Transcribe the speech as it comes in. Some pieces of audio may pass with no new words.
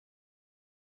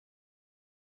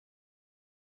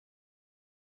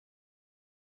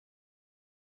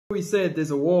We said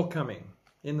there's a war coming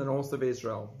in the north of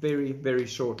Israel very, very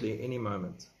shortly, any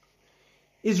moment.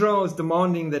 Israel is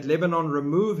demanding that Lebanon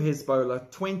remove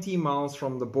Hezbollah 20 miles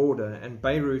from the border, and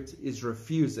Beirut is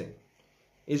refusing.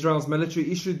 Israel's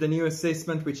military issued the new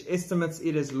assessment, which estimates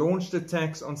it has launched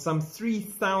attacks on some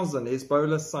 3,000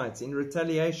 Hezbollah sites in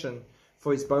retaliation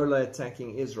for Hezbollah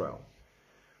attacking Israel.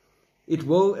 It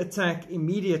will attack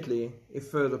immediately if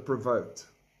further provoked.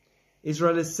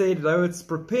 Israel has said, though, it's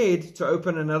prepared to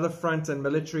open another front and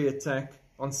military attack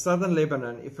on southern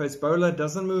Lebanon if Hezbollah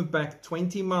doesn't move back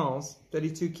 20 miles,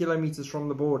 32 kilometers from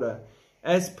the border,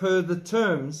 as per the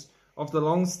terms of the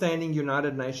long-standing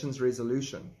United Nations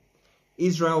resolution.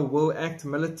 Israel will act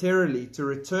militarily to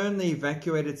return the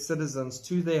evacuated citizens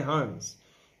to their homes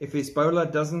if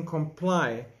Hezbollah doesn't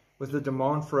comply with the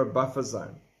demand for a buffer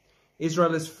zone.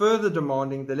 Israel is further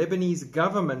demanding the Lebanese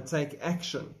government take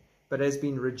action, but has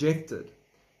been rejected.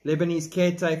 Lebanese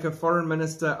caretaker Foreign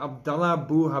Minister Abdallah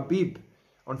Abu Habib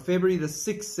on February the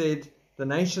 6th said the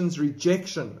nation's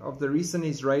rejection of the recent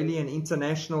Israeli and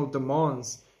international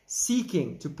demands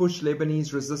seeking to push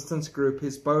Lebanese resistance group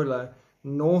Hezbollah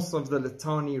north of the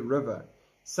Litani River,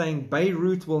 saying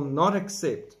Beirut will not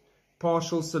accept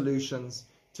partial solutions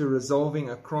to resolving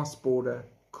a cross-border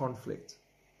conflict.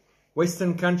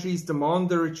 Western countries demand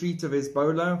the retreat of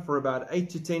Hezbollah for about 8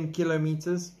 to 10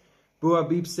 kilometers. Abu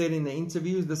Habib said in the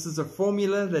interview, "This is a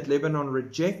formula that Lebanon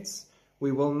rejects.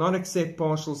 We will not accept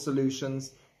partial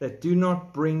solutions that do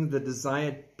not bring the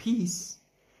desired peace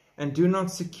and do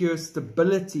not secure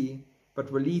stability,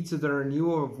 but will lead to the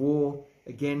renewal of war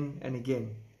again and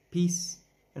again." Peace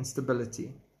and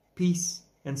stability, peace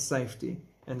and safety.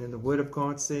 And then the word of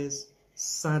God says,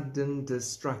 sudden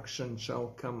destruction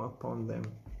shall come upon them.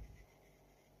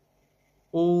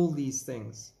 All these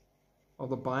things are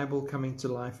the Bible coming to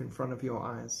life in front of your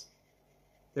eyes.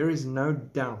 There is no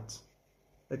doubt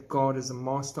that God is a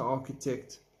master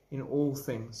architect in all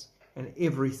things, and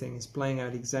everything is playing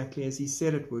out exactly as He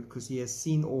said it would, because He has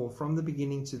seen all from the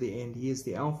beginning to the end. He is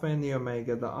the Alpha and the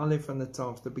Omega, the Aleph and the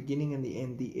Tav, the beginning and the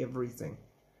end, the everything.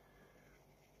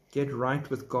 Get right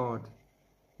with God.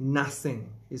 Nothing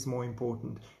is more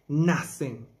important.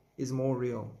 Nothing is more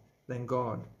real than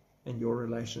God and your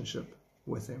relationship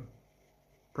with Him.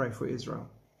 Pray for Israel.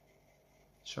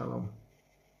 Shalom.